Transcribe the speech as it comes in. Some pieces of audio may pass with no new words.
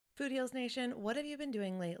Food Heals Nation, what have you been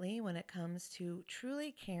doing lately when it comes to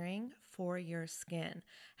truly caring for your skin?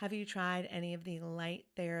 Have you tried any of the light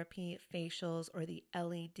therapy facials or the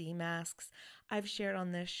LED masks? I've shared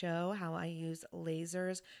on this show how I use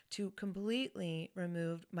lasers to completely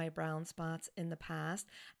remove my brown spots in the past,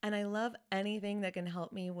 and I love anything that can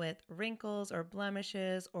help me with wrinkles or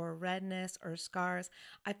blemishes or redness or scars.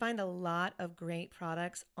 I find a lot of great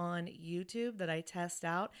products on YouTube that I test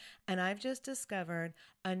out, and I've just discovered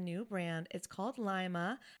a new brand. It's called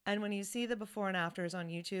Lima. And when you see the before and afters on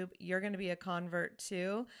YouTube, you're going to be a convert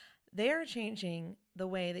too. They are changing the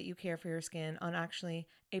way that you care for your skin on actually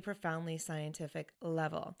a profoundly scientific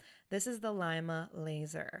level. This is the Lima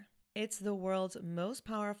laser. It's the world's most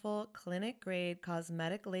powerful clinic-grade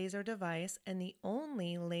cosmetic laser device and the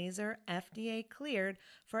only laser FDA cleared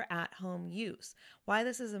for at-home use. Why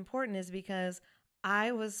this is important is because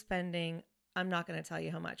I was spending, I'm not going to tell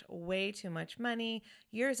you how much, way too much money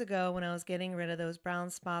years ago when I was getting rid of those brown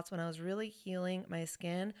spots, when I was really healing my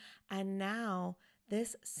skin. And now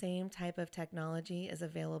this same type of technology is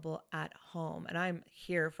available at home, and I'm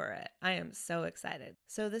here for it. I am so excited.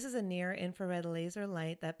 So this is a near-infrared laser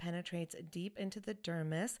light that penetrates deep into the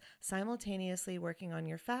dermis, simultaneously working on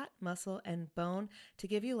your fat, muscle, and bone to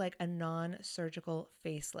give you like a non-surgical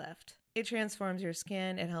facelift. It transforms your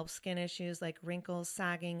skin. It helps skin issues like wrinkles,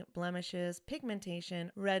 sagging, blemishes,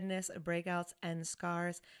 pigmentation, redness, breakouts, and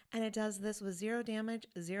scars. And it does this with zero damage,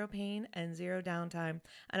 zero pain, and zero downtime.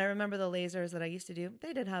 And I remember the lasers that I used to do,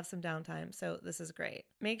 they did have some downtime, so this is great.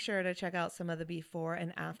 Make sure to check out some of the before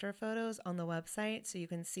and after photos on the website so you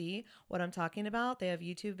can see what I'm talking about. They have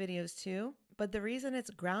YouTube videos too. But the reason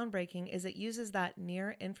it's groundbreaking is it uses that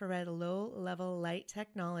near-infrared low-level light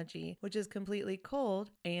technology, which is completely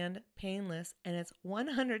cold and painless, and it's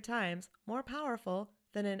 100 times more powerful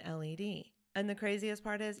than an LED. And the craziest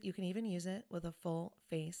part is you can even use it with a full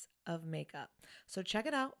face of makeup. So check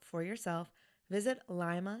it out for yourself. Visit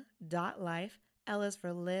lima.life. L is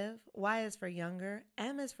for live, Y is for younger,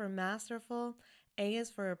 M is for masterful, A is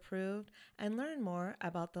for approved, and learn more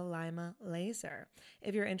about the Lima laser.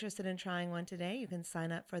 If you're interested in trying one today, you can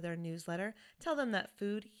sign up for their newsletter. Tell them that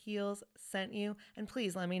Food Heals sent you, and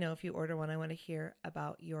please let me know if you order one. I want to hear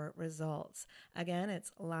about your results. Again,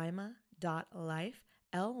 it's lima.life,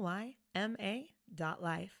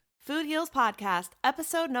 Lyma.life. Food Heals Podcast,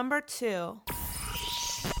 episode number 2.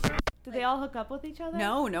 Did they all hook up with each other?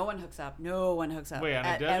 No, no one hooks up. No one hooks up. Wait, on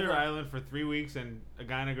a desert island for 3 weeks and a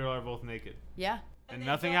guy and a girl are both naked. Yeah. And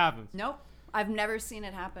nothing happens. Nope. I've never seen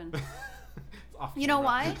it happen. You know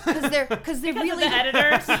why? Because they're really the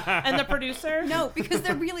editors and the producer. No, because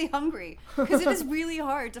they're really hungry. Because it is really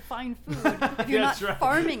hard to find food if you're not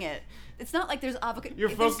farming it. It's not like there's avocado. Your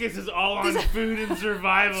focus is all on food and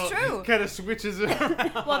survival. It's true. Kind of switches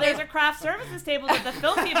around. Well, there's a craft services table that the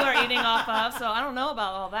film people are eating off of, so I don't know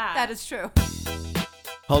about all that. That is true.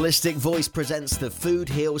 Holistic Voice presents the Food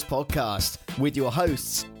Heals Podcast with your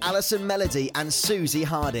hosts, Alison Melody and Susie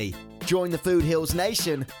Hardy. Join the Food Heals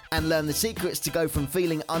Nation and learn the secrets to go from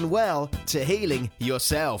feeling unwell to healing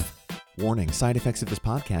yourself. Warning, side effects of this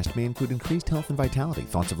podcast may include increased health and vitality,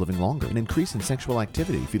 thoughts of living longer, an increase in sexual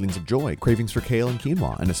activity, feelings of joy, cravings for kale and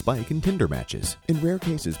quinoa, and a spike in Tinder matches. In rare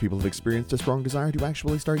cases, people have experienced a strong desire to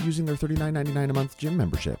actually start using their $39.99 a month gym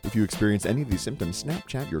membership. If you experience any of these symptoms,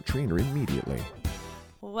 Snapchat your trainer immediately.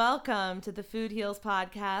 Welcome to the Food Heals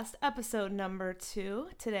Podcast, episode number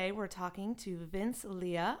 2. Today we're talking to Vince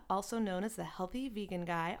Lea, also known as the Healthy Vegan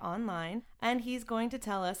Guy online, and he's going to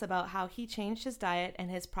tell us about how he changed his diet and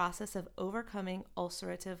his process of overcoming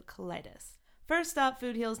ulcerative colitis. First up,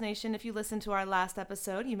 Food Heals Nation, if you listened to our last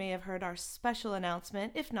episode, you may have heard our special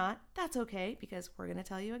announcement. If not, that's okay, because we're going to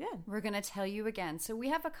tell you again. We're going to tell you again. So we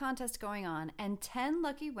have a contest going on, and 10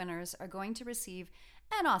 lucky winners are going to receive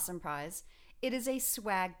an awesome prize. It is a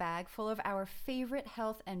swag bag full of our favorite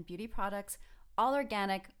health and beauty products, all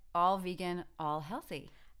organic, all vegan, all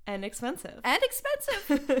healthy. And expensive.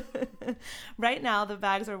 Right now, the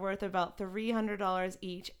bags are worth about $300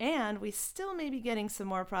 each, and we still may be getting some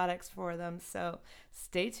more products for them, so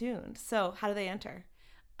stay tuned. So how do they enter?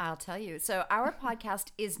 I'll tell you. So our podcast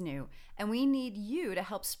is new, and we need you to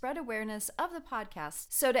help spread awareness of the podcast.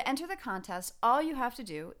 So to enter the contest, all you have to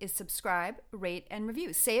do is subscribe, rate, and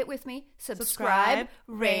review. Say it with me. Subscribe,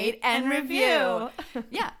 rate, and review.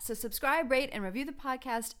 Yeah, so subscribe, rate, and review the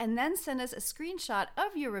podcast, and then send us a screenshot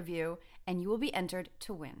of your review, and you will be entered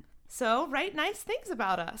to win. So write nice things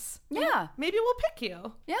about us. Yeah. Maybe we'll pick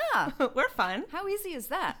you. Yeah. We're fun. How easy is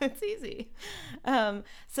that? It's easy.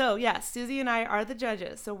 So yeah, Susie and I are the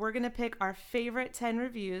judges. So we're going to pick our favorite 10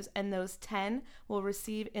 reviews, and those 10 will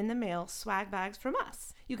receive in the mail swag bags from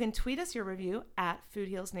us. You can tweet us your review at Food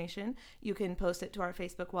Heals Nation. You can post it to our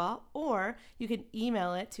Facebook wall, or you can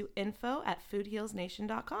email it to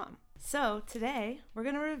info@foodhealsnation.com. So today we're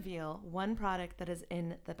going to reveal one product that is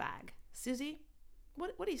in the bag. Susie,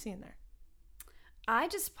 what are you seeing there? I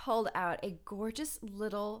just pulled out a gorgeous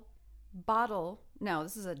little bottle. No,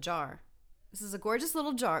 this is a jar. This is a gorgeous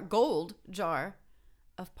little jar, gold jar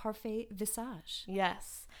of Parfait Visage.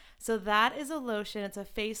 Yes. So that is a lotion. It's a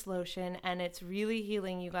face lotion, and it's really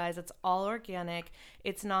healing, you guys. It's all organic.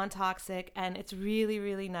 It's non-toxic, and it's really,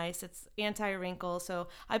 really nice. It's anti-wrinkle. So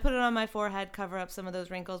I put it on my forehead, cover up some of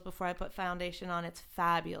those wrinkles before I put foundation on. It's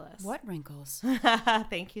fabulous. What wrinkles?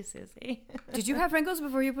 Thank you, Susie. Did you have wrinkles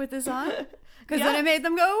before you put this on? Because Yeah. then it made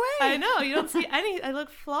them go away. I know. You don't see any. I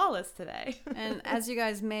look flawless today. And as you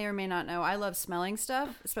guys may or may not know, I love smelling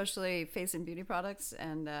stuff, especially face and beauty products,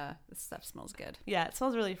 and this stuff smells good. Yeah, it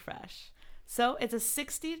smells really fresh. So it's a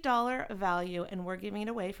 $60 value, and we're giving it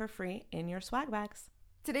away for free in your swag bags.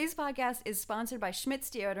 Today's podcast is sponsored by Schmidt's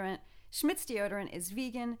Deodorant. Schmidt's Deodorant is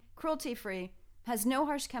vegan, cruelty-free, has no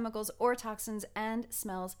harsh chemicals or toxins, and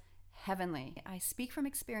smells heavenly. I speak from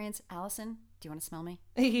experience. Allison, do you want to smell me?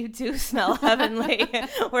 You do smell heavenly.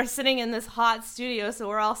 We're sitting in this hot studio, so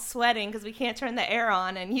we're all sweating because we can't turn the air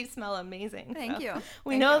on, and you smell amazing. Thank you.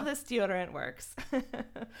 We Thank know you. this deodorant works.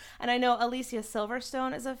 And I know Alicia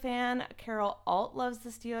Silverstone is a fan. Carol Alt loves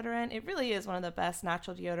this deodorant. It really is one of the best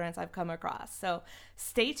natural deodorants I've come across. So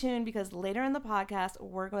stay tuned, because later in the podcast,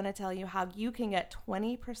 we're going to tell you how you can get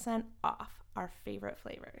 20% off our favorite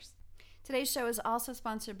flavors. Today's show is also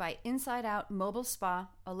sponsored by Inside Out Mobile Spa,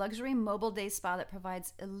 a luxury mobile day spa that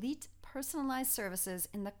provides elite personalized services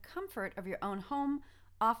in the comfort of your own home,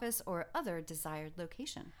 office, or other desired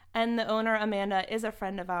location. And the owner, Amanda, is a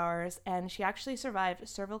friend of ours, and she actually survived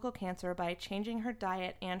cervical cancer by changing her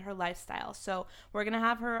diet and her lifestyle. So we're going to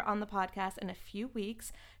have her on the podcast in a few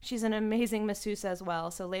weeks. She's an amazing masseuse as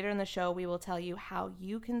well. So later in the show, we will tell you how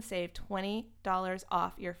you can save $20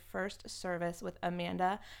 off your first service with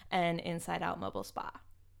Amanda and Inside Out Mobile Spa.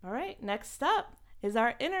 All right, next up is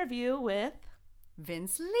our interview with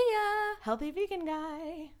Vince Leah. Healthy Vegan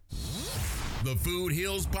Guy. The Food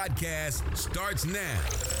Heals Podcast starts now.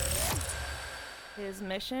 His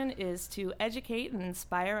mission is to educate and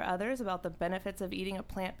inspire others about the benefits of eating a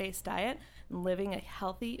plant-based diet and living a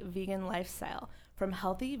healthy vegan lifestyle. From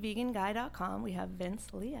healthyveganguy.com, we have Vince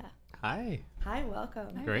Leah. Hi. Hi,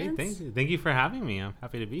 welcome. Great. Vince. Thank you for having me. I'm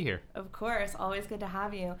happy to be here. Of course, always good to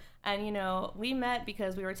have you. And you know, we met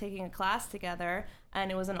because we were taking a class together, and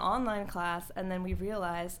it was an online class, and then we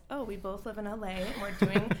realized, oh, we both live in LA, and we're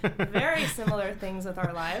doing very similar things with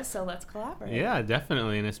our lives, so let's collaborate. Yeah,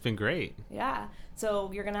 definitely. And it's been great. Yeah.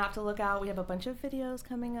 So you're going to have to look out. We have a bunch of videos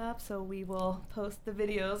coming up, so we will post the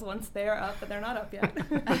videos once they're up, but they're not up yet.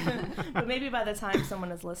 But maybe by the time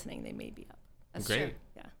someone is listening, they may be up. That's Great. true.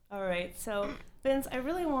 Yeah. All right. So, Vince, I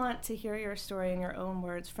really want to hear your story in your own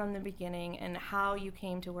words from the beginning and how you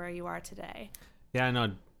came to where you are today. Yeah,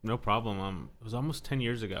 no problem. It was almost 10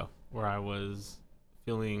 years ago where I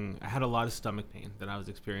had a lot of stomach pain that I was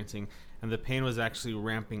experiencing, and the pain was actually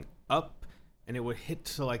ramping up, and it would hit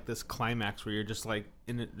to like this climax where you're just like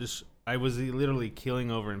I was literally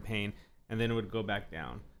keeling over in pain, and then it would go back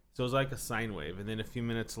down. So it was like a sine wave, and then a few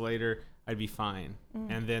minutes later I'd be fine.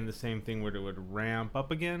 And then the same thing where it would ramp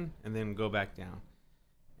up again and then go back down.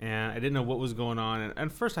 And I didn't know what was going on. And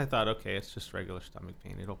at first I thought, okay, it's just regular stomach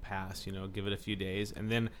pain. It'll pass, give it a few days. And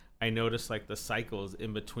then I noticed like the cycles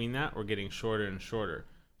in between that were getting shorter and shorter.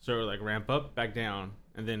 So it would like ramp up, back down,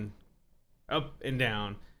 and then up and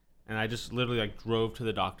down. And I just literally like drove to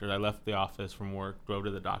the doctor. I left the office from work, drove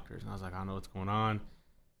to the doctors. And I was like, I don't know what's going on.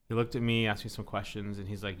 He looked at me, asked me some questions, and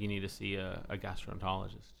he's like, you need to see a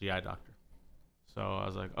gastroenterologist, GI doctor. So I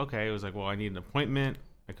was like, okay. It was like, well, I need an appointment.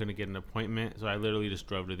 I couldn't get an appointment, so I literally just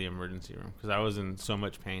drove to the emergency room because I was in so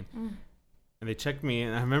much pain. And they checked me,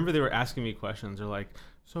 and I remember they were asking me questions. They're like,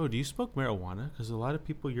 so do you smoke marijuana? Because a lot of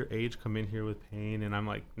people your age come in here with pain. And I'm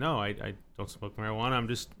like, no, I don't smoke marijuana. I'm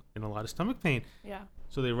just in a lot of stomach pain. Yeah.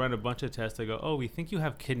 So they run a bunch of tests. They go, oh, we think you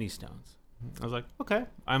have kidney stones. I was like, okay.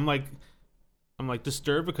 I'm like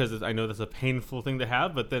disturbed because I know that's a painful thing to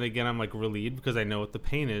have, but then again, I'm like relieved because I know what the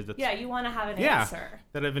pain is. Yeah, you want to have an answer.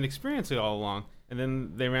 That I've been experiencing all along. And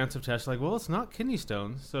then they ran some tests like, well, it's not kidney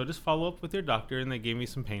stones, so just follow up with your doctor, and they gave me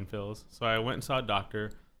some pain pills. So I went and saw a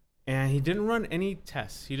doctor, and he didn't run any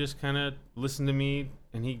tests. He just kind of listened to me,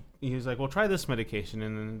 And he was like, well, try this medication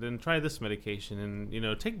and then try this medication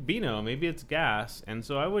and, take Beano, maybe it's gas. And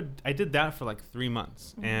so I did that for like 3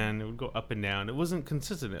 months and it would go up and down. It wasn't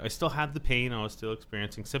consistent. I still had the pain. I was still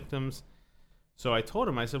experiencing symptoms. So I told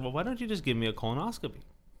him, I said, well, why don't you just give me a colonoscopy?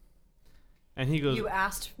 And he goes, you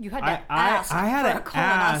had to ask I had for to a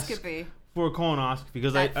colonoscopy. For a colonoscopy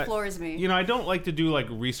because that floors me. I don't like to do like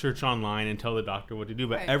research online and tell the doctor what to do,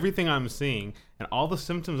 but everything I'm seeing and all the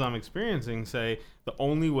symptoms I'm experiencing say the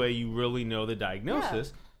only way you really know the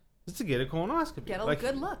diagnosis is to get a colonoscopy. Get a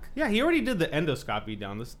good look. Yeah, he already did the endoscopy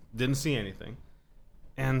down this, didn't see anything.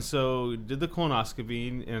 And so did the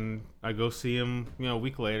colonoscopy and I go see him, a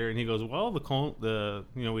week later and he goes, well,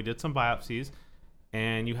 we did some biopsies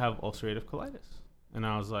and you have ulcerative colitis. And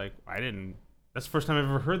I was like, that's the first time I've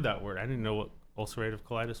ever heard that word. I didn't know what ulcerative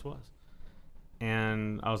colitis was.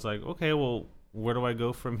 And I was like, okay, well, where do I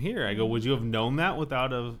go from here? I go, would you have known that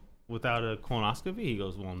without a colonoscopy? He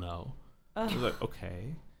goes, well, no. I was like,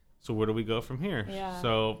 okay, so where do we go from here? Yeah.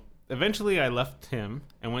 So eventually I left him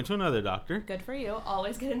and went to another doctor. Good for you.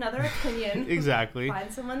 Always get another opinion. Exactly.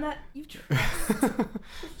 Find someone that you trust.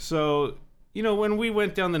 So, when we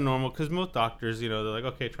went down the normal, because most doctors, they're like,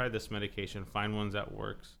 okay, try this medication, find one that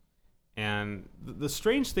works. And the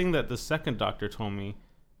strange thing that the second doctor told me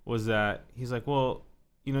was that he's like, well,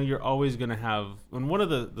 you're always going to have, and one of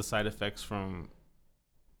the side effects from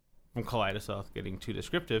colitis, without getting too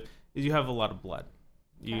descriptive, is you have a lot of blood.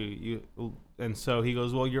 Okay. And so he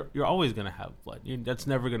goes, well, you're always going to have blood. That's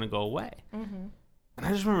never going to go away. Mm-hmm. And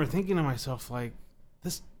I just remember thinking to myself, like,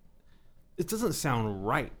 it doesn't sound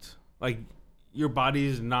right. Like, your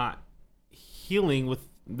body's not healing with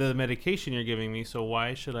the medication you're giving me, so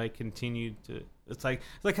why should I continue to? It's like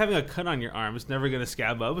having a cut on your arm. It's never going to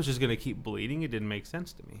scab up. It's just going to keep bleeding. It didn't make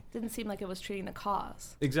sense to me. Didn't seem like it was treating the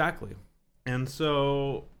cause. Exactly. And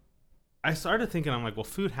so I started thinking, I'm like, well,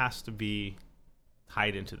 food has to be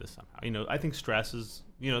tied into this somehow. I think stress is,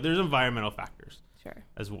 there's environmental factors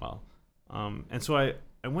as well. And so I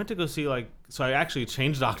went to go see, so I actually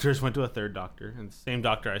changed doctors, went to a third doctor, and the same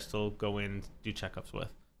doctor I still go in and do checkups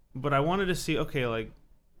with. But I wanted to see, okay,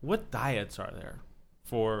 what diets are there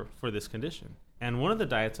for this condition? And one of the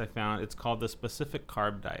diets I found, it's called the specific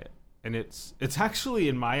carb diet. And it's actually,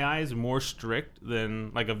 in my eyes, more strict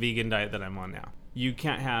than like a vegan diet that I'm on now. You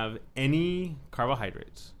can't have any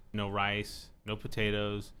carbohydrates, no rice, no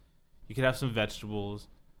potatoes. You could have some vegetables.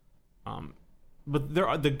 But there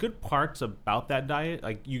are the good parts about that diet,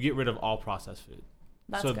 like you get rid of all processed food.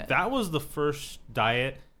 That's so good. That was the first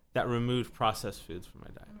diet that removed processed foods from my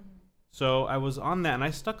diet. Mm-hmm. So I was on that, and I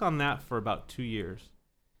stuck on that for about 2 years.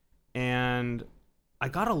 And I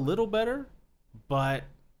got a little better, but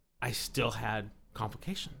I still had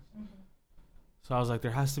complications. Mm-hmm. So I was like,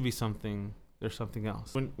 there has to be something, there's something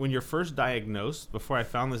else. When you're first diagnosed, before I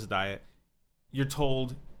found this diet, you're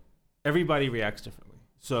told everybody reacts differently.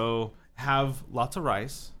 So have lots of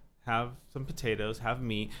rice, have some potatoes, have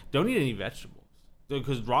meat. Don't eat any vegetables.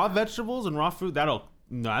 Because raw vegetables and raw fruit,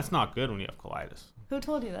 that's not good when you have colitis. Who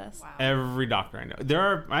told you this? Wow. Every doctor I know.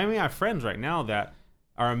 I have friends right now that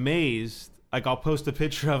are amazed. Like, I'll post a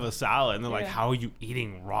picture of a salad, and they're like, how are you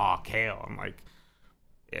eating raw kale? I'm like,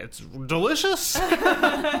 it's delicious.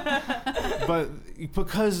 But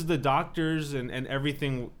because the doctors and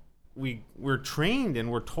everything we're trained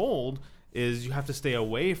and we're told is you have to stay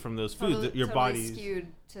away from those foods. That your body's skewed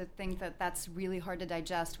to think that that's really hard to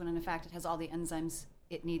digest when in fact it has all the enzymes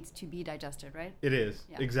it needs to be digested, right? It is.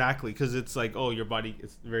 Yeah. Exactly. Because it's like, your body,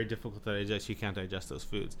 it's very difficult to digest. You can't digest those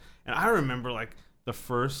foods. And I remember the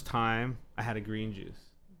first time I had a green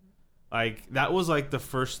juice. Mm-hmm. That was the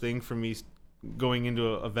first thing for me going into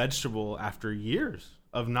a vegetable after years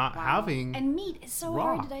of not having. And meat is so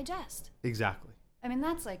raw. hard to digest. Exactly. I mean,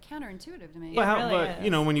 that's counterintuitive to me. But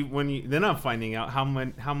when you then I'm finding out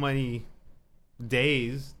how many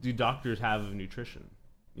days do doctors have of nutrition?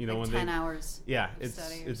 When 10 hours. Yeah,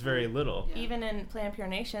 it's very little. Yeah. Even in Plan Pure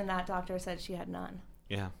Nation, that doctor said she had none.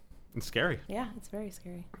 Yeah, it's scary. Yeah, it's very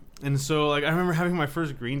scary. And so I remember having my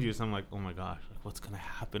first green juice. I'm like, oh my gosh, what's gonna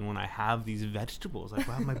happen when I have these vegetables?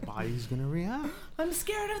 How my body's gonna react? I'm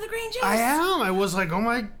scared of the green juice. I am. I was like, oh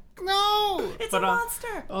my. No! It's a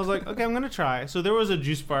monster. I was like, okay, I'm going to try. So there was a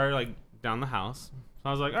juice bar down the house. So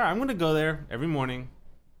I was like, all right, I'm going to go there every morning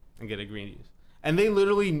and get a green juice. And they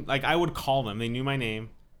literally, I would call them. They knew my name.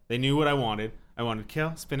 They knew what I wanted. I wanted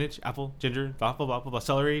kale, spinach, apple, ginger, blah, blah, blah, blah, blah,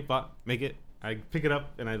 celery, blah, make it. I pick it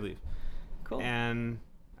up and I leave. Cool. And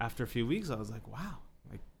after a few weeks, I was like, wow.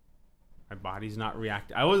 My body's not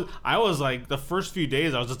reacting. I was the first few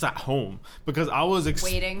days I was just at home because I was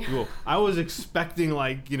waiting. I was expecting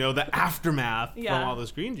the aftermath from all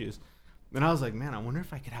this green juice. And I was like, man, I wonder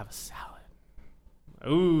if I could have a salad.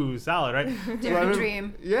 Ooh, salad, right?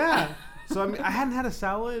 Dream. Yeah. So I hadn't had a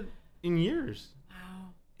salad in years.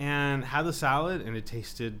 Wow. And had the salad, and it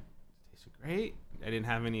tasted great. I didn't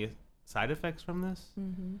have any side effects from this.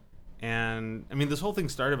 Mm-hmm. And I mean, this whole thing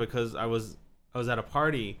started because I was at a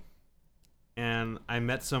party, and I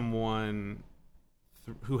met someone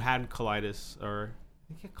who had colitis, or I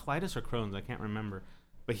think he had colitis or Crohn's, I can't remember.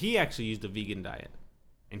 But he actually used a vegan diet,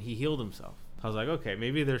 and he healed himself. I was like, okay,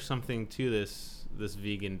 maybe there's something to this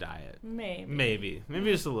vegan diet. Maybe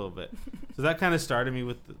just a little bit. So that kind of started me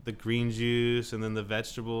with the green juice, and then the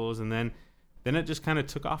vegetables, and then it just kind of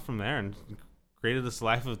took off from there and created this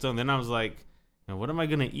life of its own. Then I was like, you know, what am I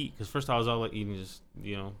gonna eat? Because first I was all like eating just,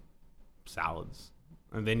 you know, salads,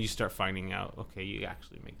 and then you start finding out, okay, you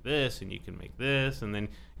actually make this, and you can make this, and then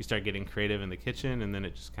you start getting creative in the kitchen, and then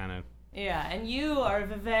it just kind of. Yeah, and you are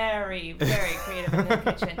very, very creative in the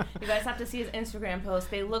kitchen. You guys have to see his Instagram posts.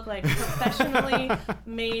 They look like professionally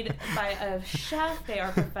made by a chef. They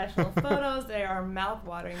are professional photos. They are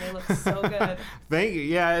mouth-watering. They look so good. Thank you.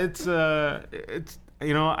 Yeah, it's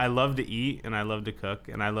you know, I love to eat, and I love to cook,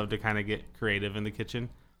 and I love to kind of get creative in the kitchen.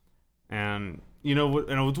 And you know,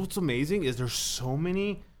 what's amazing is there's so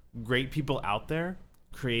many great people out there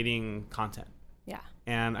creating content. Yeah.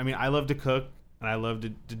 And I mean, I love to cook. And I love to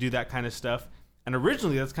do that kind of stuff. And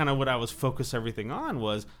originally, that's kind of what I was focused everything on,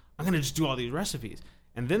 was I'm going to just do all these recipes.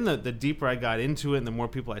 And then the deeper I got into it and the more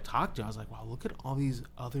people I talked to, I was like, wow, look at all these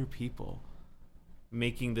other people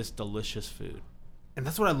making this delicious food. And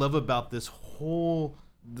that's what I love about this whole,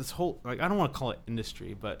 like, I don't want to call it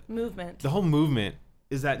industry, but movement. The whole movement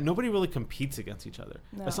is that nobody really competes against each other.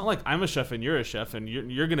 No. It's not like I'm a chef and you're a chef and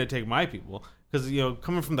you're going to take my people. Because, you know,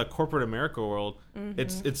 coming from the corporate America world,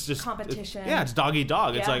 it's just competition. It's dog eat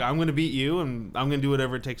dog. Yeah. It's like, I'm going to beat you, and I'm going to do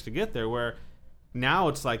whatever it takes to get there. Where now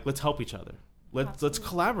it's like, let's help each other. Let's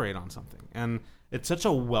collaborate on something. And it's such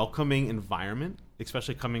a welcoming environment,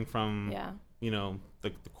 especially coming from you know,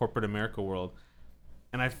 the corporate America world.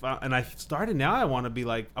 And I started now. I want to be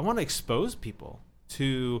like, I want to expose people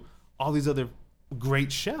to all these other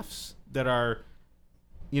great chefs that are,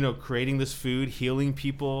 you know, creating this food, healing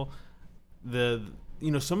people. You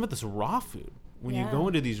know, some of this raw food, when you go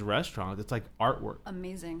into these restaurants, it's like artwork.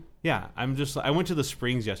 Amazing. Yeah, I went to the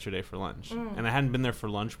Springs yesterday for lunch, and I hadn't been there for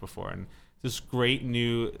lunch before, and this great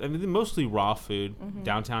new, I mean, mostly raw food,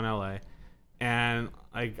 downtown LA. And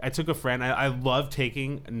I took a friend. I love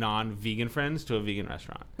taking non-vegan friends to a vegan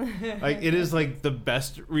restaurant. Like, it is like the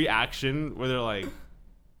best reaction where they're like,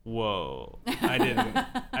 whoa, I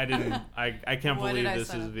can't believe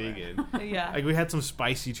this is vegan. Yeah. Like, we had some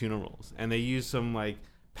spicy tuna rolls, and they used some like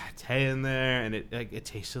pate in there, and it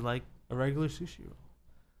tasted like a regular sushi roll.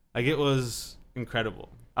 Like, it was incredible.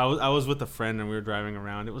 I was with a friend, and we were driving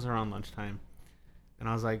around. It was around lunchtime, and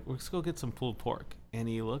I was like, let's go get some pulled pork. And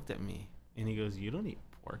he looked at me, and he goes, you don't eat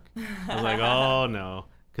pork. I was like, oh no,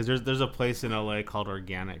 because there's a place in LA called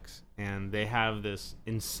Organics, and they have this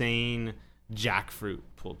insane jackfruit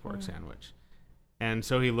pulled pork sandwich. And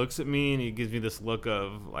so he looks at me and he gives me this look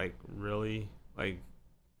of like, really? Like,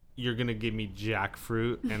 you're gonna give me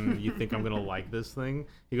jackfruit and you think I'm gonna like this thing?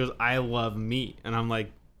 He goes, I love meat. And I'm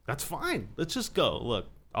like, that's fine, let's just go. Look,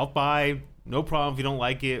 I'll buy, no problem. If you don't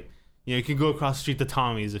like it, you know, you can go across the street to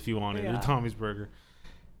Tommy's if you wanted, the Tommy's burger.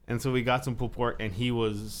 And so we got some pulled pork, and he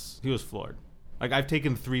was floored. Like, I've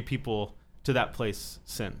taken 3 people to that place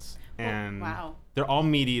since, and they're all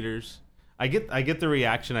meat eaters. I get the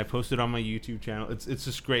reaction. I posted on my YouTube channel. It's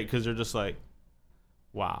just great because they're just like,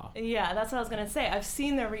 wow. Yeah, that's what I was gonna say. I've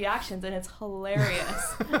seen their reactions, and it's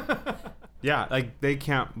hilarious. Yeah, like, they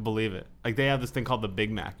can't believe it. Like, they have this thing called the Big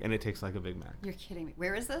Mac, and it tastes like a Big Mac. You're kidding me.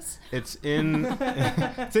 Where is this? It's in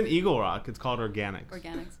Eagle Rock. It's called Organics.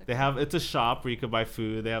 Organics. Okay. It's a shop where you could buy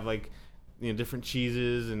food. They have, like, you know, different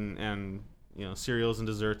cheeses and you know, cereals and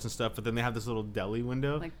desserts and stuff. But then they have this little deli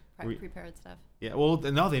window. Like prepared stuff. Yeah, well,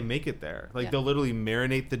 no, they make it there. Like, they'll literally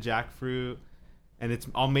marinate the jackfruit, and it's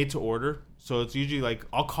all made to order. So it's usually like,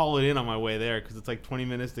 I'll call it in on my way there because it's like 20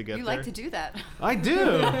 minutes to get there. You like to do that. I do.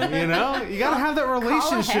 You know, you got to have that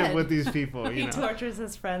relationship with these people. He tortures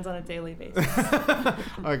his friends on a daily basis.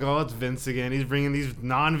 Like, oh, it's Vince again. He's bringing these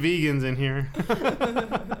non-vegans in here.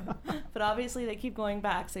 But obviously they keep going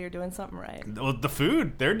back, so you're doing something right. Well, the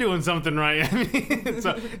food, they're doing something right. I mean,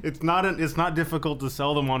 it's not difficult to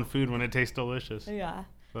sell them on food when it tastes delicious. Yeah.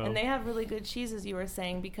 So. And they have really good cheeses, you were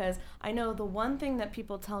saying, because I know the one thing that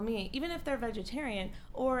people tell me, even if they're vegetarian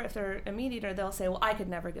or if they're a meat eater, they'll say, well, I could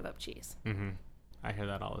never give up cheese. Mm-hmm. I hear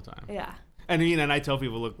that all the time. Yeah. And I tell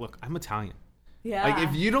people, look, I'm Italian. Yeah. Like,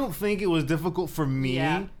 if you don't think it was difficult for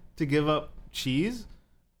me to give up cheese,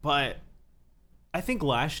 but I think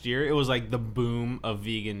last year it was like the boom of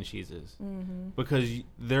vegan cheeses because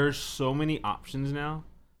there's so many options now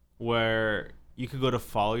where you could go to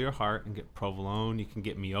Follow Your Heart and get provolone. You can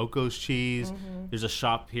get Miyoko's cheese. There's a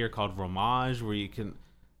shop here called Fromage where you can.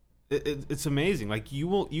 It's amazing. Like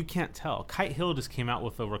you can't tell. Kite Hill just came out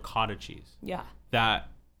with a ricotta cheese. Yeah. That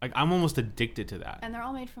like I'm almost addicted to that. And they're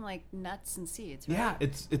all made from like nuts and seeds, right? Yeah,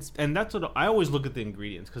 it's and that's what I always look at the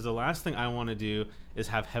ingredients because the last thing I want to do is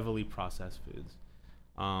have heavily processed foods.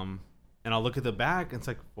 And I'll look at the back and it's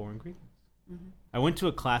like 4 ingredients. I went to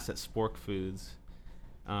a class at Spork Foods,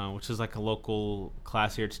 which is like a local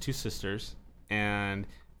class here. It's 2 sisters, and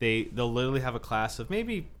they'll literally have a class of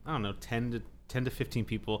maybe, I don't know, 10 to 15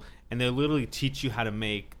 people, and they literally teach you how to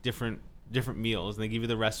make different meals, and they give you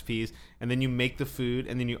the recipes, and then you make the food,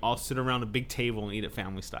 and then you all sit around a big table and eat it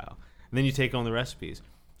family style, and then you take on the recipes.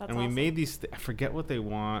 That's and we awesome. made these I forget what they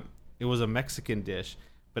want. It was a Mexican dish,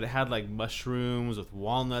 but it had like mushrooms with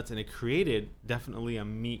walnuts, and it created definitely a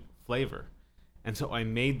meat flavor. And so I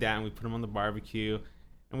made that, and we put them on the barbecue,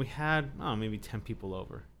 and we had maybe 10 people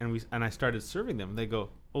over, and I started serving them. They go,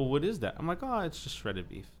 "Oh, what is that?" I'm like, "Oh, it's just shredded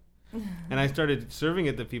beef." And I started serving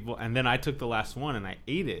it to people, and then I took the last one and I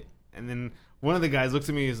ate it. And then one of the guys looks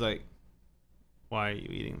at me, he's like, "Why are you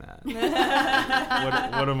eating that?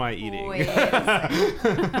 what am I eating?" Wait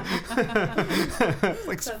It's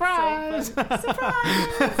like, surprise!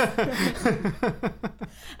 Surprise!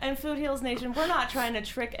 And Food Heals Nation, we're not trying to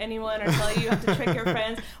trick anyone or tell you have to trick your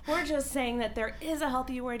friends. We're just saying that there is a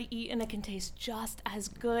healthier way to eat, and it can taste just as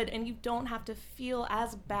good, and you don't have to feel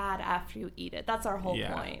as bad after you eat it. That's our whole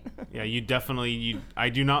point. Yeah, I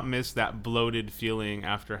do not miss that bloated feeling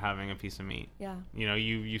after having a piece of meat. Yeah. You know,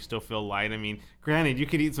 you still feel light. I mean, granted, you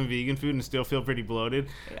could eat some vegan food and still feel pretty bloated.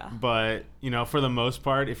 Yeah. But, you know, for the most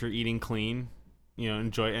part, if you're eating clean, you know,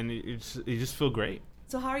 enjoy it, and you just feel great.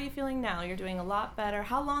 So how are you feeling now? You're doing a lot better.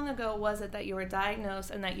 How long ago was it that you were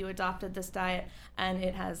diagnosed and that you adopted this diet? And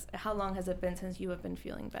how long has it been since you have been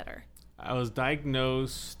feeling better? I was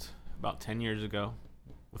diagnosed about 10 years ago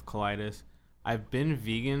with colitis. I've been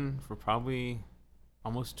vegan for probably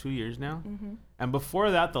almost 2 years now. And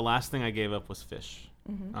before that, the last thing I gave up was fish.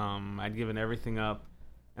 I'd given everything up,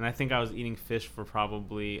 and I think I was eating fish for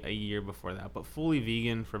probably a year before that, but fully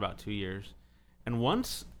vegan for about 2 years. And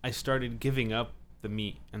once I started giving up the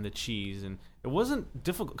meat and the cheese, and it wasn't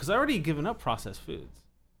difficult because I already given up processed foods.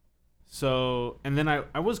 So, and then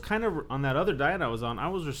I was kind of on that other diet I was on, I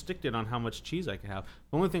was restricted on how much cheese I could have.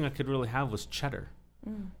 The only thing I could really have was cheddar.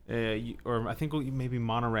 Or I think maybe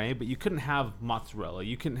Monterey, but you couldn't have mozzarella,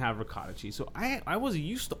 you couldn't have ricotta cheese. So I was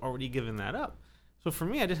used to already giving that up. So for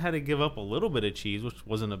me, I just had to give up a little bit of cheese, which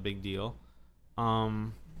wasn't a big deal.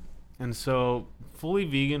 And so fully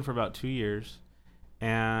vegan for about 2 years,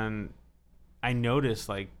 and I noticed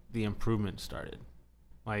like the improvement started.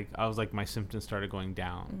 Like I was like, my symptoms started going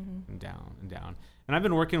down and down and down. And I've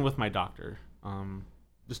been working with my doctor,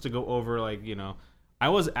 just to go over like, you know, I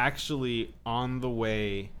was actually on the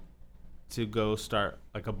way to go start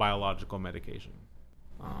like a biological medication.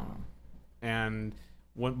 And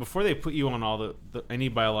before they put you on all any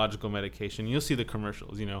biological medication, you'll see the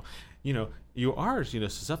commercials, you know, you are,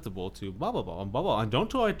 susceptible to blah, blah, blah, and blah, blah. And don't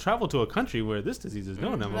travel to a country where this disease is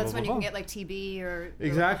known. That's when you can get like TB or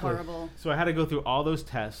exactly. Horrible. So I had to go through all those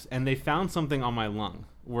tests, and they found something on my lung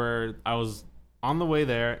where I was on the way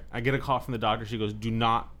there. I get a call from the doctor. She goes, "Do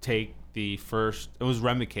not take it was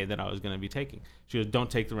Remicade that I was going to be taking." She goes, "Don't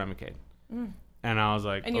take the Remicade." And I was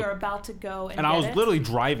like, and you're about to go and I was it? literally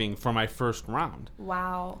driving for my first round.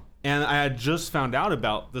 Wow. And I had just found out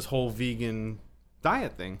about this whole vegan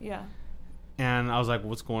diet thing. Yeah. And I was like,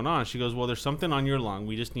 "What's going on?" She goes, "Well, there's something on your lung.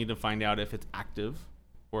 We just need to find out if it's active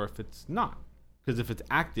or if it's not. Because if it's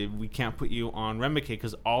active, we can't put you on Remicade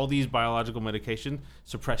because all these biological medications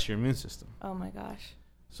suppress your immune system." Oh my gosh.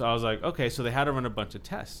 So I was like, okay, so they had to run a bunch of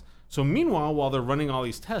tests. So meanwhile, while they're running all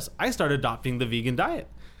these tests, I started adopting the vegan diet.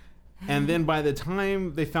 And then by the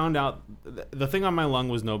time they found out, the thing on my lung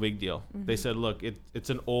was no big deal. They said, "Look, it's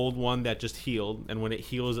an old one that just healed, and when it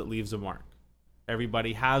heals, it leaves a mark.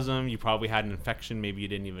 Everybody has them. You probably had an infection. Maybe you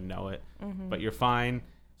didn't even know it, but you're fine."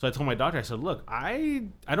 So I told my doctor, I said, "Look, I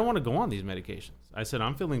don't want to go on these medications." I said,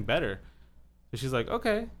 "I'm feeling better." So she's like,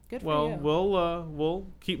 "Okay, Good for well, you. we'll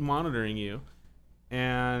keep monitoring you."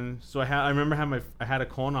 And so I remember I had a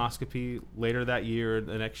colonoscopy later that year,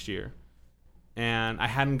 the next year. And I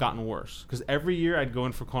hadn't gotten worse because every year I'd go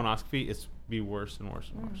in for colonoscopy, it's be worse and worse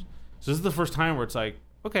and worse. So this is the first time where it's like,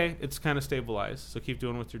 okay, it's kind of stabilized, so keep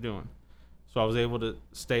doing what you're doing. So I was able to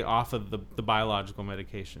stay off of the biological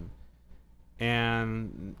medication.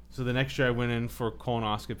 And so the next year I went in for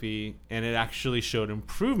colonoscopy, and it actually showed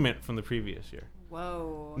improvement from the previous year.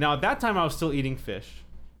 Whoa. Now at that time I was still eating fish,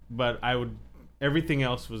 but everything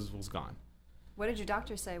else was gone. What did your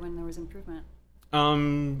doctor say when there was improvement?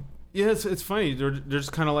 Yeah, it's funny. They're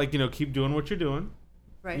just kind of like, keep doing what you're doing.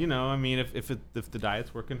 Right. I mean, if the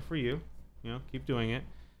diet's working for you, keep doing it.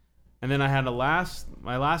 And then I had my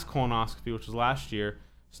last colonoscopy, which was last year,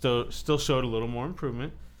 still showed a little more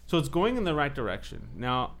improvement. So it's going in the right direction.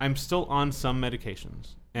 Now, I'm still on some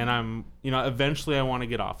medications, and I'm, eventually I want to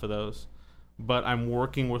get off of those, but I'm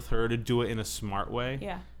working with her to do it in a smart way.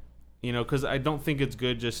 Yeah. Because I don't think it's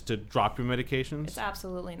good just to drop your medications. It's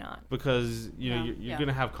absolutely not. Because, you're going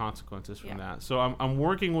to have consequences from that. So I'm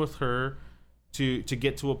working with her to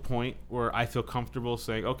get to a point where I feel comfortable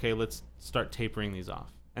saying, okay, let's start tapering these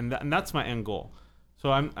off. And that's my end goal. So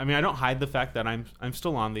I don't hide the fact that I'm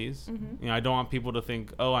still on these. Mm-hmm. I don't want people to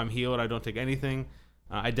think, oh, I'm healed, I don't take anything.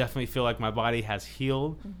 I definitely feel like my body has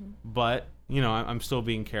healed, but I'm still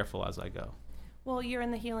being careful as I go. Well, you're in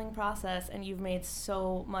the healing process and you've made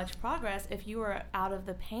so much progress. If you were out of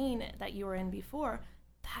the pain that you were in before,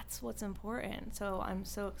 that's what's important. So I'm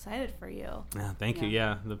so excited for you. Yeah, thank you.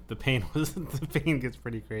 Yeah, the pain gets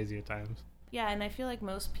pretty crazy at times. Yeah, and I feel like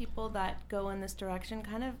most people that go in this direction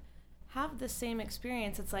kind of have the same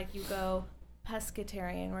experience. It's like you go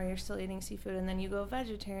pescatarian, where you're still eating seafood, and then you go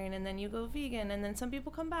vegetarian, and then you go vegan, and then some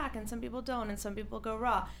people come back and some people don't, and some people go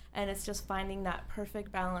raw, and it's just finding that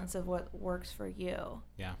perfect balance of what works for you.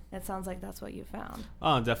 Yeah, it sounds like that's what you found.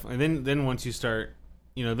 Oh, definitely. Then once you start,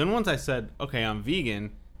 then once I said, okay, I'm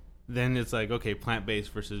vegan, then it's like, okay,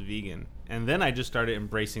 plant-based versus vegan, and then I just started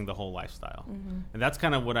embracing the whole lifestyle. And that's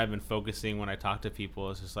kind of what I've been focusing when I talk to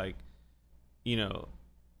people. It's just like,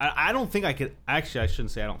 I don't think I could. Actually, I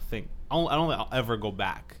shouldn't say I don't think. I don't think I'll ever go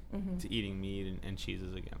back to eating meat and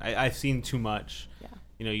cheeses again. I've seen too much.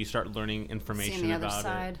 Yeah. You start learning information Seeing the about other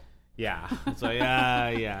side. it. Yeah. It's like,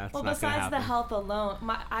 yeah. It's well, not gonna besides happen. the health alone,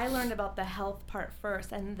 I learned about the health part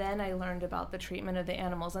first, and then I learned about the treatment of the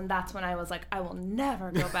animals, and that's when I was like, I will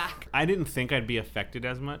never go back. I didn't think I'd be affected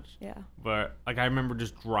as much. Yeah. But I remember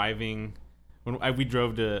just driving. When we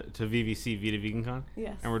drove to VVC, Vida Vegan Con,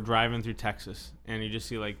 Yes. and we're driving through Texas, and you just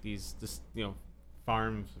see like these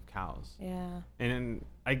farms of cows. Yeah. And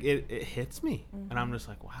it hits me, and I'm just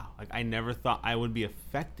like, wow, like I never thought I would be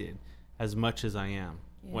affected as much as I am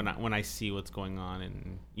when I see what's going on,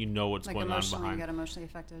 and what's like going on emotionally, behind. you got emotionally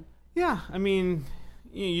affected. Yeah, I mean,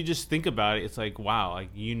 you just think about it. It's like, wow,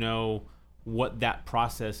 like what that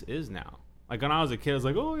process is now. Like when I was a kid, I was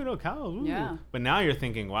like, oh, cows. Ooh. Yeah. But now you're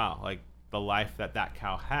thinking, wow, like the life that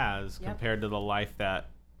cow has compared to the life that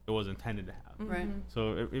it was intended to have. Right.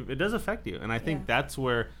 So it does affect you. And I think that's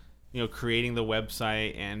where, creating the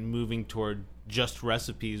website and moving toward just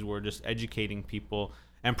recipes, we're just educating people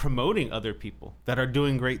and promoting other people that are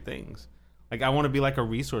doing great things. Like I want to be like a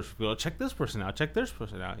resource for people. Check this person out. Check this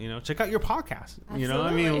person out. Check out your podcast.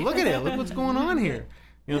 Absolutely. Look at it. Look what's going on here.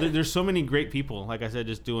 There's so many great people, like I said,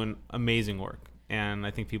 just doing amazing work. And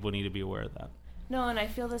I think people need to be aware of that. No, and I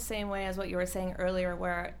feel the same way as what you were saying earlier,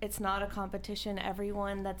 where it's not a competition.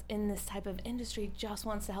 Everyone that's in this type of industry just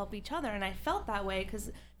wants to help each other. And I felt that way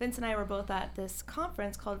because Vince and I were both at this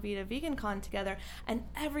conference called Vida Vegan Con together, and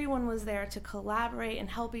everyone was there to collaborate and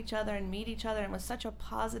help each other and meet each other. And it was such a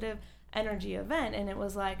positive energy event. And it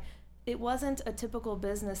was like, it wasn't a typical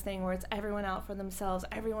business thing where it's everyone out for themselves.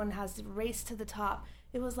 Everyone has to race to the top.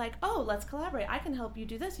 It was like, oh, let's collaborate. I can help you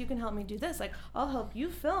do this. You can help me do this. Like, I'll help you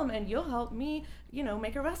film and you'll help me,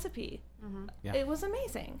 make a recipe. Yeah. It was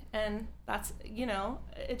amazing. And that's,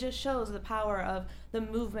 it just shows the power of the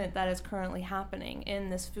movement that is currently happening in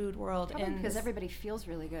this food world. Because everybody feels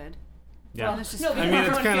really good. Yeah. Well, It's just- no, because I mean,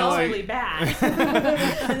 it's everyone kinda feels like- really bad.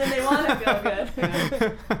 And then they want to feel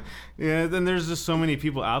good. Yeah, then there's just so many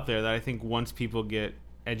people out there that I think once people get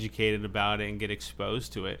educated about it and get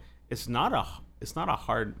exposed to it, it's not a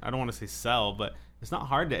hard, I don't want to say sell, but it's not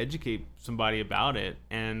hard to educate somebody about it,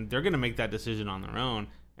 and they're going to make that decision on their own.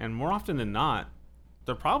 And more often than not,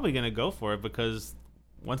 they're probably going to go for it because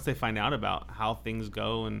once they find out about how things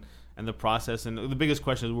go and the process, and the biggest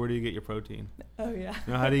question is, where do you get your protein? Oh, yeah.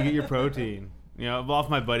 How do you get your protein? All of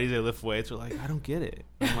my buddies, they lift weights, are like, I don't get it.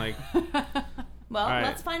 I'm like, Well, All right.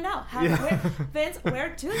 let's find out. Vince,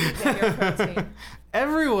 where do you get your protein?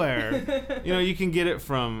 everywhere. You can get it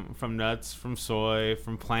from nuts, from soy,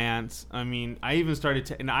 from plants. I mean, I even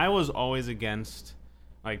started and I was always against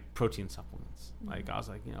like protein supplements. Like I was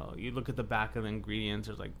like, you look at the back of the ingredients,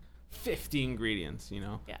 there's like 50 ingredients,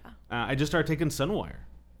 Yeah. I just started taking Sunwire.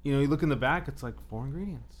 You look in the back, it's like 4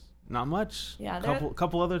 ingredients. Not much. Yeah,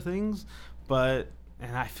 couple other things, and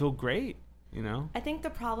I feel great, I think the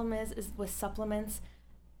problem is with supplements,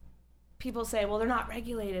 people say, well, they're not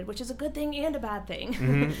regulated, which is a good thing and a bad thing.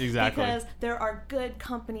 Exactly. Because there are good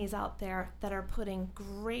companies out there that are putting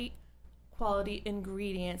great quality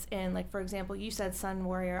ingredients in. Like, for example, you said Sun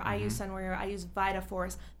Warrior. I use Sun Warrior. I use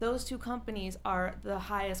VitaForce. Those two companies are the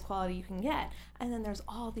highest quality you can get. And then there's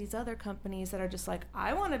all these other companies that are just like,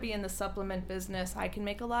 I want to be in the supplement business. I can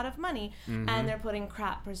make a lot of money. And they're putting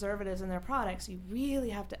crap preservatives in their products. You really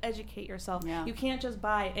have to educate yourself. Yeah. You can't just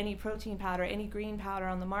buy any protein powder, any green powder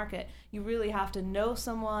on the market. You really have to know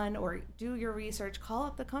someone or do your research. Call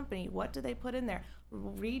up the company. What do they put in there?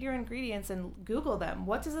 Read your ingredients and Google them.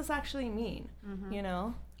 What does this actually mean? You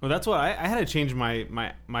know? Well, that's why I had to change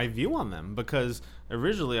my view on them, because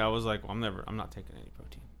originally I was like, well, I'm not taking any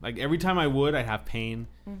protein. Like, every time I would, I'd have pain.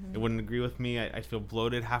 It wouldn't agree with me. I'd feel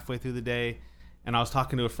bloated halfway through the day. And I was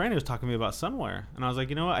talking to a friend who was talking to me about Sun Warrior. And I was like,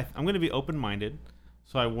 you know what? I'm going to be open-minded.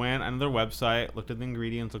 So I went on their website, looked at the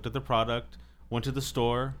ingredients, looked at the product, went to the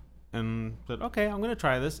store, and said, okay, I'm going to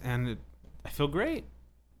try this. And I feel great.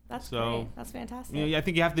 That's great. That's fantastic. You know, I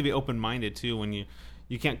think you have to be open-minded, too, when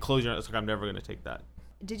you can't close your eyes. Like, I'm never going to take that.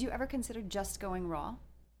 Did you ever consider just going raw?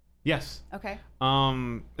 Yes. Okay.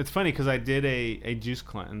 It's funny because I did a juice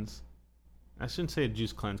cleanse. I shouldn't say a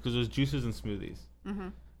juice cleanse because it was juices and smoothies.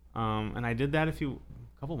 And I did that a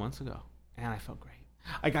couple months ago, and I felt great.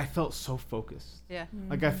 Like, I felt so focused. Yeah.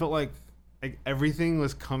 Like, I felt like everything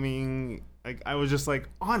was coming. Like, I was just like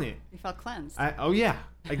on it. You felt cleansed. Oh yeah.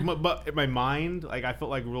 Like, but in my mind, like, I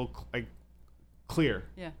felt like real clear.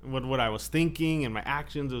 Yeah. What I was thinking and my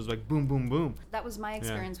actions, it was like boom, boom, boom. That was my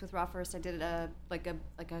experience with Raw First. I did a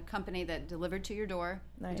company that delivered to your door.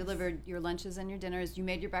 Nice. Delivered your lunches and your dinners. You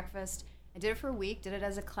made your breakfast. I did it for a week. Did it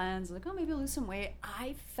as a cleanse. Like, oh, maybe I'll lose some weight.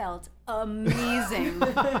 I felt amazing.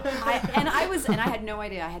 I had no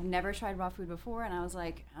idea. I had never tried raw food before, and I was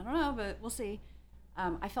like, I don't know, but we'll see.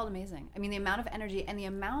 I felt amazing. I mean, the amount of energy and the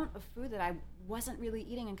amount of food that I wasn't really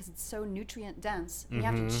eating, and because it's so nutrient dense, and you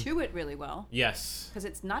have to chew it really well. Yes. Because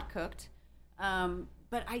it's not cooked.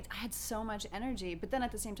 But I had so much energy. But then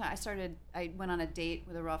at the same time, I went on a date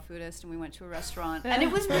with a raw foodist, and we went to a restaurant, and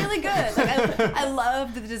it was really good. Like, I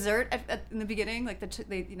loved the dessert in the beginning. Like,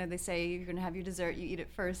 they say you're gonna have your dessert, you eat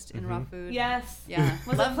it first in raw food. Yes. Yeah.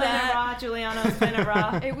 Was Love it Planet that. Raw? Giuliano's Planet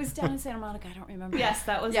Raw. It was down in Santa Monica. I don't remember. Yes,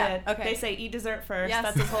 that was it. Okay. They say eat dessert first. Yes,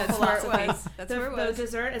 that's his whole that's where it philosophy. was. That's where it was. The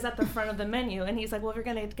dessert is at the front of the menu, and he's like, well, if you're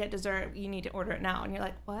going to get dessert, you need to order it now. And you're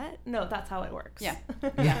like, what? No, that's how it works. Yeah.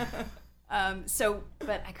 Yeah.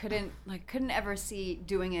 But I couldn't ever see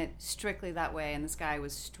doing it strictly that way. And this guy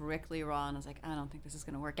was strictly raw, and I was like, I don't think this is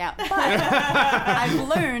going to work out. But I've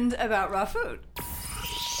learned about raw food.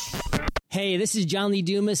 Hey, this is John Lee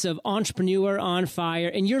Dumas of Entrepreneur on Fire,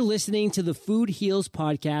 and you're listening to the Food Heals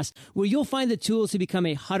podcast, where you'll find the tools to become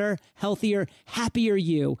a hotter, healthier, happier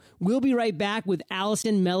you. We'll be right back with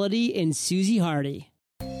Allison, Melody, and Susie Hardy.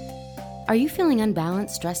 Are you feeling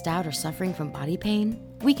unbalanced, stressed out, or suffering from body pain?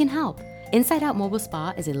 We can help. Inside Out Mobile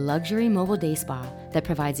Spa is a luxury mobile day spa that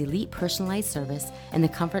provides elite personalized service in the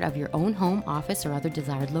comfort of your own home, office, or other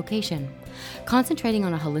desired location. Concentrating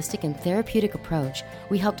on a holistic and therapeutic approach,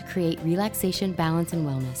 we help to create relaxation, balance, and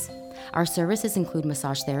wellness. Our services include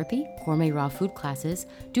massage therapy, gourmet raw food classes,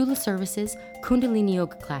 doula services, Kundalini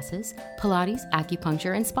yoga classes, Pilates,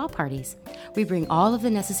 acupuncture, and spa parties. We bring all of the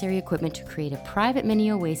necessary equipment to create a private mini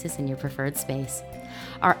oasis in your preferred space.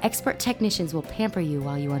 Our expert technicians will pamper you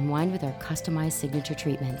while you unwind with our customized signature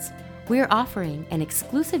treatments. We are offering an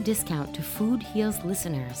exclusive discount to Food Heals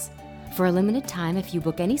listeners. For a limited time, if you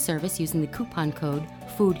book any service using the coupon code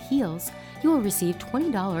FOODHEALS, you will receive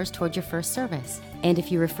 $20 towards your first service. And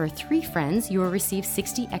if you refer 3 friends, you will receive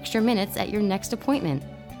 60 extra minutes at your next appointment.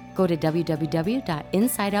 Go to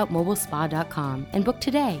www.insideoutmobilespa.com and book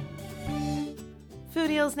today. Food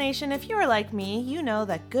Heals Nation, if you are like me, you know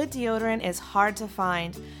that good deodorant is hard to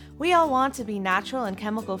find. We all want to be natural and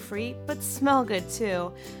chemical-free, but smell good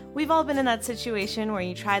too. We've all been in that situation where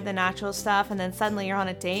you tried the natural stuff and then suddenly you're on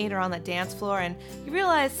a date or on the dance floor and you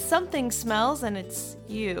realize something smells and it's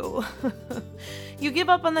you. You give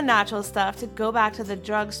up on the natural stuff to go back to the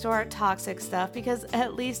drugstore toxic stuff because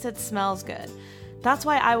at least it smells good. That's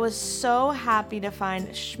why I was so happy to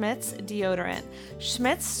find Schmidt's deodorant.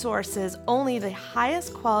 Schmidt's sources only the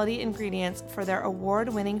highest quality ingredients for their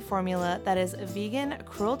award-winning formula that is vegan,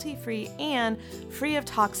 cruelty-free, and free of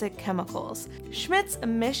toxic chemicals. Schmidt's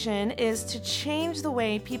mission is to change the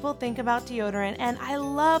way people think about deodorant, and I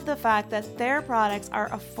love the fact that their products are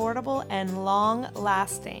affordable and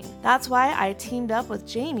long-lasting. That's why I teamed up with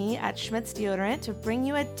Jamie at Schmidt's Deodorant to bring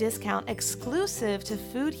you a discount exclusive to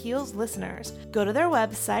Food Heals listeners. Go to to their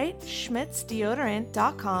website,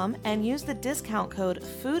 schmidtsdeodorant.com, and use the discount code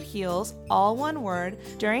FOODHEALS, all one word,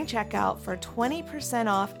 during checkout for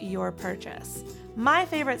 20% off your purchase. My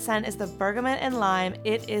favorite scent is the bergamot and lime.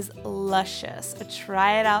 It is luscious.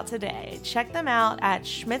 Try it out today. Check them out at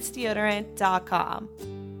schmidtsdeodorant.com.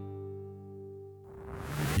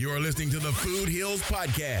 You are listening to the Food Heals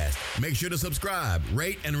Podcast. Make sure to subscribe,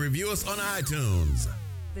 rate, and review us on iTunes.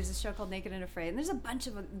 There's a show called Naked and Afraid, and there's a bunch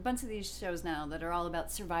of these shows now that are all about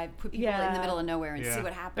put people in the middle of nowhere and see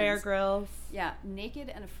what happens. Bear Grylls. Yeah, Naked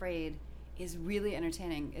and Afraid is really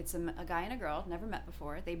entertaining. It's a guy and a girl, never met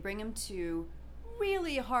before. They bring him to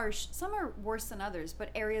really harsh, some are worse than others, but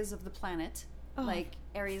areas of the planet, like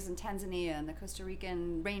areas in Tanzania and the Costa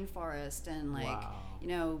Rican rainforest and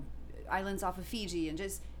islands off of Fiji, and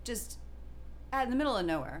just out in the middle of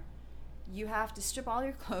nowhere. You have to strip all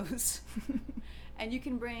your clothes and you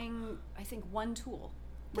can bring, I think, one tool.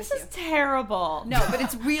 This is terrible. No, but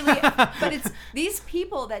it's really, it's these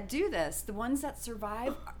people that do this, the ones that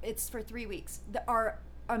survive, it's for 3 weeks, that are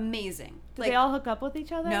amazing. Do they all hook up with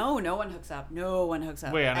each other? No, no one hooks up. No one hooks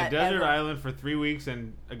up. Wait, on a desert island for 3 weeks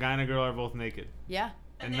and a guy and a girl are both naked? Yeah.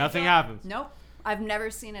 And nothing happens? Nope. I've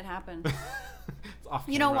never seen it happen.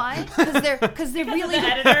 You know why? Because they're really the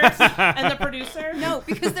editors and the producer. No,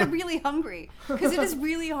 because they're really hungry. Because it is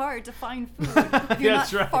really hard to find food if you're not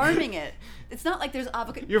farming it. It's not like there's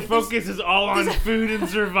avocado. Your focus is all on food and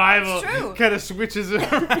survival. It's true. Kind of switches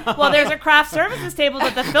around. Well, there's a craft services table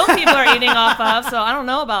that the film people are eating off of, so I don't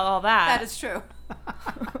know about all that. That is true.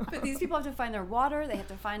 But these people have to find their water. They have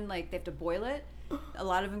to find they have to boil it. A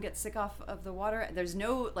lot of them get sick off of the water. There's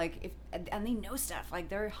no and they know stuff. Like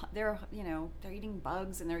they're eating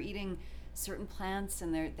bugs and they're eating certain plants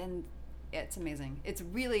and it's amazing. It's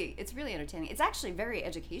really entertaining. It's actually very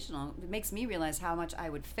educational. It makes me realize how much I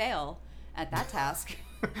would fail at that task.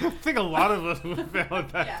 I think a lot of us would fail at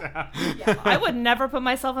that task. Yeah. I would never put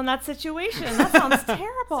myself in that situation. That sounds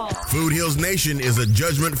terrible. Food Heals Nation is a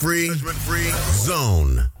judgment-free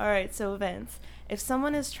zone. All right, so Vince, if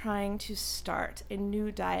someone is trying to start a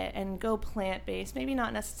new diet and go plant-based, maybe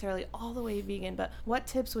not necessarily all the way vegan, but what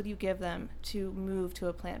tips would you give them to move to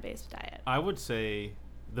a plant-based diet? I would say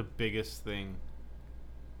the biggest thing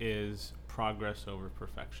is progress over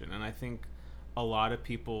perfection. And I think a lot of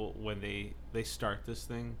people, when they start this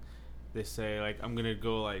thing, they say, I'm going to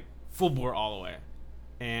go, full bore all the way.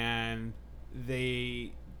 And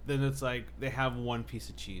then it's they have one piece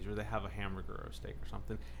of cheese or they have a hamburger or a steak or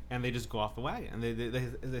something, and they just go off the wagon. And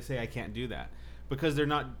they say, I can't do that. Because they're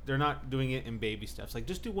not doing it in baby steps.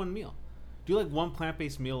 Just do one meal. Do one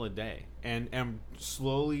plant-based meal a day and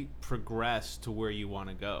slowly progress to where you want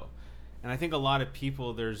to go. And I think a lot of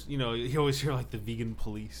people, you always hear the vegan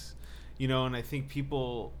police, and I think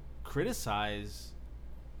people criticize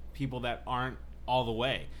people that aren't all the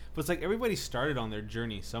way. But it's everybody started on their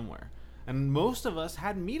journey somewhere. And most of us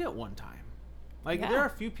had meat at one time. There are a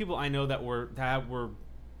few people I know that were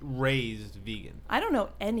raised vegan. I don't know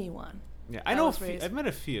anyone. Yeah, I know a few. I've met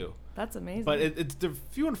a few. That's amazing. But they're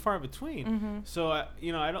few and far between. Mm-hmm. So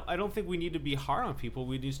I don't think we need to be hard on people.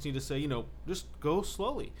 We just need to say, just go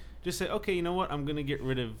slowly. Just say, okay, you know what? I'm gonna get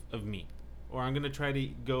rid of meat, or I'm gonna try to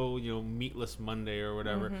go, meatless Monday or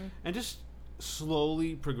whatever, and just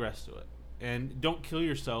slowly progress to it. And don't kill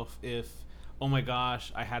yourself if, oh my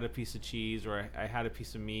gosh, I had a piece of cheese or I had a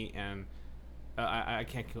piece of meat and I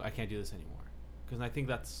can't do this anymore. Because I think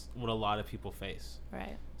that's what a lot of people face.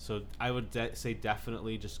 Right. So I would say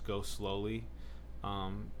definitely just go slowly,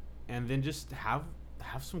 and then just have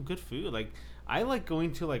some good food. I like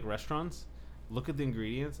going to restaurants, look at the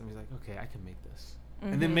ingredients, and be okay, I can make this,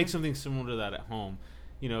 and then make something similar to that at home.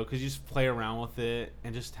 Because you just play around with it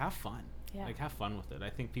and just have fun. Yeah. Have fun with it. I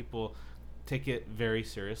think people take it very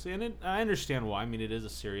seriously, and I understand why. I mean, it is a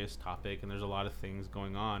serious topic, and there's a lot of things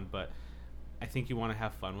going on, but I think you want to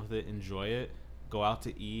have fun with it, enjoy it. Go out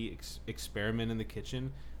to eat, experiment in the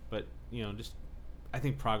kitchen, but I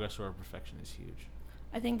think progress over perfection is huge.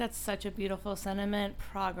 I think that's such a beautiful sentiment,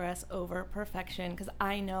 progress over perfection, because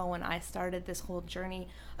I know when I started this whole journey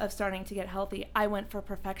of starting to get healthy, I went for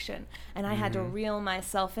perfection, and I had to reel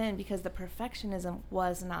myself in because the perfectionism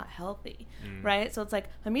was not healthy, right? So it's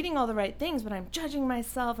I'm eating all the right things, but I'm judging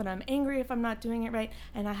myself, and I'm angry if I'm not doing it right,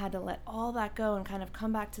 and I had to let all that go and kind of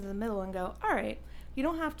come back to the middle and go, all right, you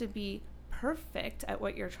don't have to be perfect at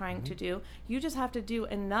what you're trying to do. You just have to do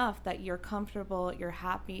enough that you're comfortable, you're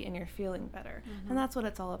happy, and you're feeling better. And that's what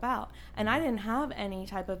it's all about. And I didn't have any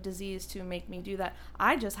type of disease to make me do that.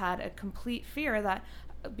 I just had a complete fear that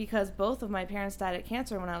because both of my parents died of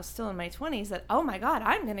cancer when I was still in my 20s, that, oh my God,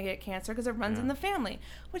 I'm going to get cancer because it runs in the family,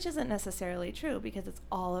 which isn't necessarily true because it's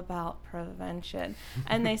all about prevention.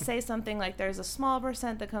 And they say something like there's a small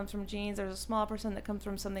percent that comes from genes, there's a small percent that comes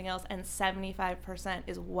from something else, and 75%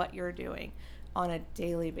 is what you're doing on a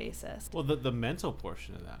daily basis. Well, the mental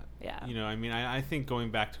portion of that. Yeah. You know, I mean, I think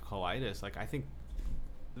going back to colitis, like I think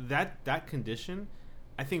that condition,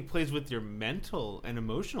 I think, plays with your mental and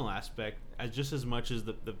emotional aspect just as much as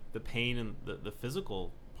the pain and the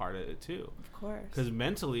physical part of it too. Of course. Because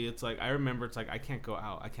mentally, it's like, I remember it's like, I can't go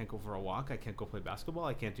out, I can't go for a walk, I can't go play basketball,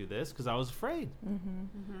 I can't do this because I was afraid.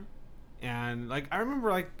 And like, I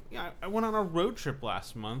remember like, I went on a road trip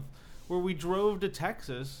last month where we drove to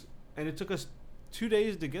Texas and it took us 2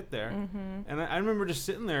 days to get there. And I remember just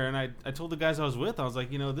sitting there and I told the guys I was with, I was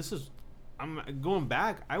like, you know, I'm going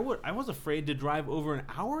back. I was afraid to drive over an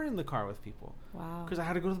hour in the car with people. Wow. Because I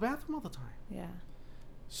had to go to the bathroom all the time. Yeah.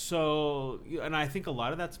 So, and I think a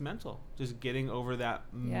lot of that's mental. Just getting over that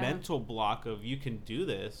mental block of you can do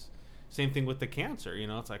this. Same thing with the cancer. You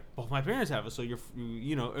know, it's like, both my parents have it. So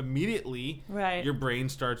you know, immediately your brain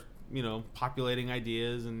starts, you know, populating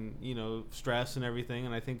ideas and, you know, stress and everything.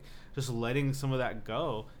 And I think just letting some of that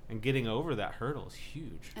go and getting over that hurdle is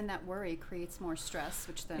huge. And that worry creates more stress,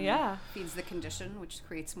 which then feeds the condition, which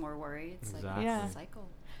creates more worry. It's like a cycle.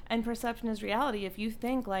 And perception is reality. If you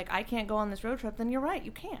think like, I can't go on this road trip, then you're right,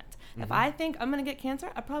 you can't. If I think I'm going to get cancer,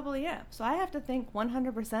 I probably am. So I have to think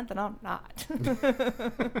 100% that I'm not.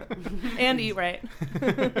 And eat right.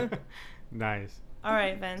 Nice. All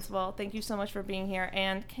right, Vince. Well, thank you so much for being here.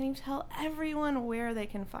 And can you tell everyone where they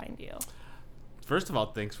can find you? First of all,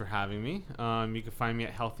 thanks for having me. You can find me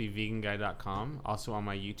at healthyveganguy.com. Also on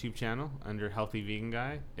my YouTube channel under Healthy Vegan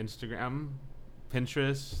Guy. Instagram,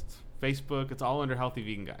 Pinterest, Facebook. It's all under Healthy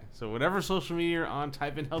Vegan Guy. So whatever social media you're on,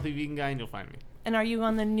 type in Healthy Vegan Guy and you'll find me. And are you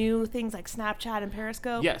on the new things like Snapchat and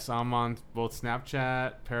Periscope? Yes, I'm on both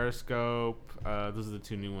Snapchat, Periscope. Those are the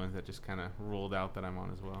two new ones that just kind of rolled out that I'm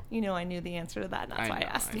on as well. You know, I knew the answer to that, and that's why I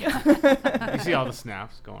asked you. You see all the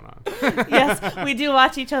snaps going on. Yes, we do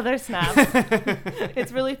watch each other's snaps.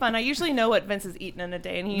 It's really fun. I usually know what Vince has eaten in a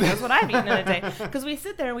day, and he knows what I've eaten in a day, because we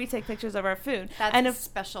sit there and we take pictures of our food. That's a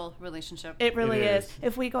special relationship. It really is.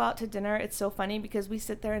 If we go out to dinner, it's so funny because we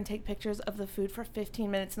sit there and take pictures of the food for 15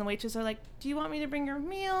 minutes, and the waitresses are like, do you want me to bring your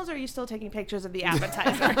meals, or are you still taking pictures of the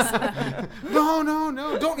appetizers?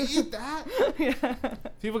 No, don't eat that. Yeah.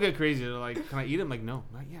 People get crazy. They're like, can I eat it? I'm like, no,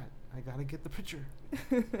 not yet. I gotta get the picture.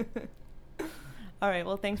 All right,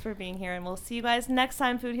 well, thanks for being here, and we'll see you guys next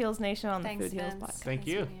time, Food Heals Nation, on the Food Heals podcast. Thank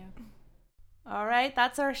you. All right,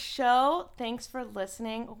 that's our show. Thanks for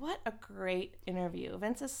listening. What a great interview.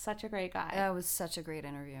 Vince is such a great guy. That was such a great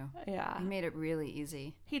interview. Yeah. He made it really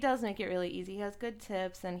easy. He does make it really easy. He has good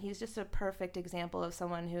tips, and he's just a perfect example of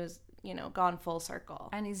someone who's, you know, gone full circle.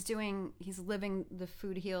 And he's living the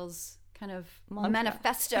Food Heals kind of mantra.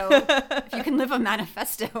 Manifesto, if you can live a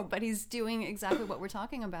manifesto, but he's doing exactly what we're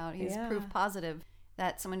talking about. He's proof positive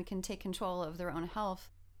that someone can take control of their own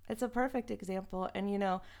health. It's a perfect example. And, you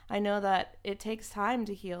know, I know that it takes time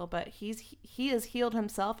to heal, but he has healed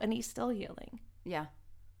himself and he's still healing. Yeah.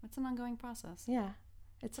 It's an ongoing process. Yeah.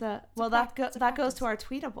 That goes to our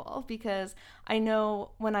tweetable, because I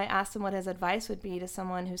know when I asked him what his advice would be to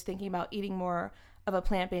someone who's thinking about eating more of a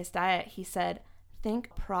plant-based diet, he said,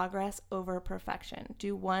 think progress over perfection.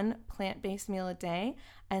 Do one plant-based meal a day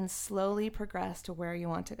and slowly progress to where you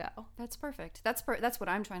want to go. That's perfect. That's what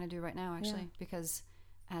I'm trying to do right now, actually, because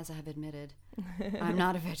as I have admitted, I'm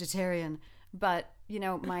not a vegetarian. But, you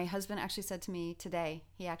know, my husband actually said to me today,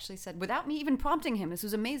 he actually said, without me even prompting him, this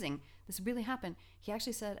was amazing. This really happened. He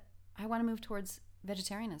actually said, I want to move towards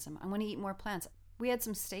vegetarianism. I want to eat more plants. We had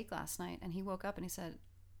some steak last night, and he woke up and he said,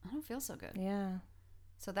 I don't feel so good. Yeah.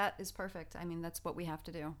 So that is perfect. I mean, that's what we have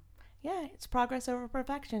to do. Yeah, it's progress over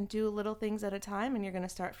perfection. Do little things at a time, and you're going to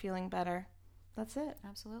start feeling better. That's it.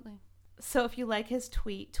 Absolutely. So if you like his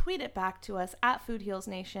tweet it back to us at Food Heals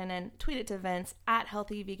Nation, and tweet it to Vince at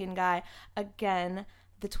Healthy Vegan Guy. Again,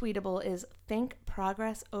 the tweetable is think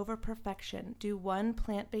progress over perfection. Do one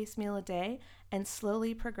plant-based meal a day and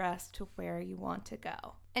slowly progress to where you want to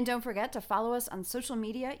go. And don't forget to follow us on social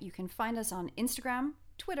media. You can find us on Instagram,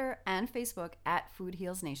 Twitter, and Facebook at Food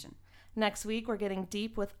Heals Nation. Next week, we're getting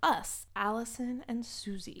deep with us, Allison and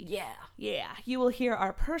Susie. Yeah. You will hear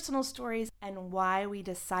our personal stories and why we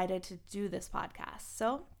decided to do this podcast.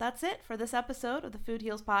 So that's it for this episode of the Food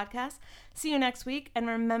Heals Podcast. See you next week. And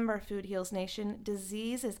remember, Food Heals Nation,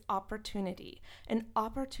 disease is opportunity, an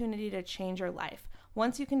opportunity to change your life.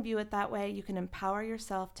 Once you can view it that way, you can empower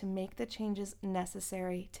yourself to make the changes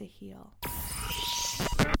necessary to heal.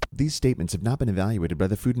 These statements have not been evaluated by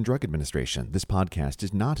the Food and Drug Administration. This podcast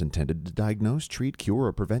is not intended to diagnose, treat, cure,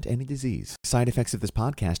 or prevent any disease. Side effects of this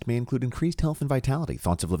podcast may include increased health and vitality,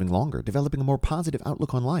 thoughts of living longer, developing a more positive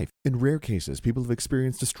outlook on life. In rare cases, people have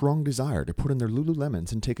experienced a strong desire to put on their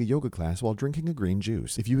Lululemons and take a yoga class while drinking a green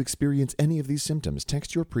juice. If you experience any of these symptoms,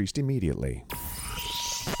 text your priest immediately.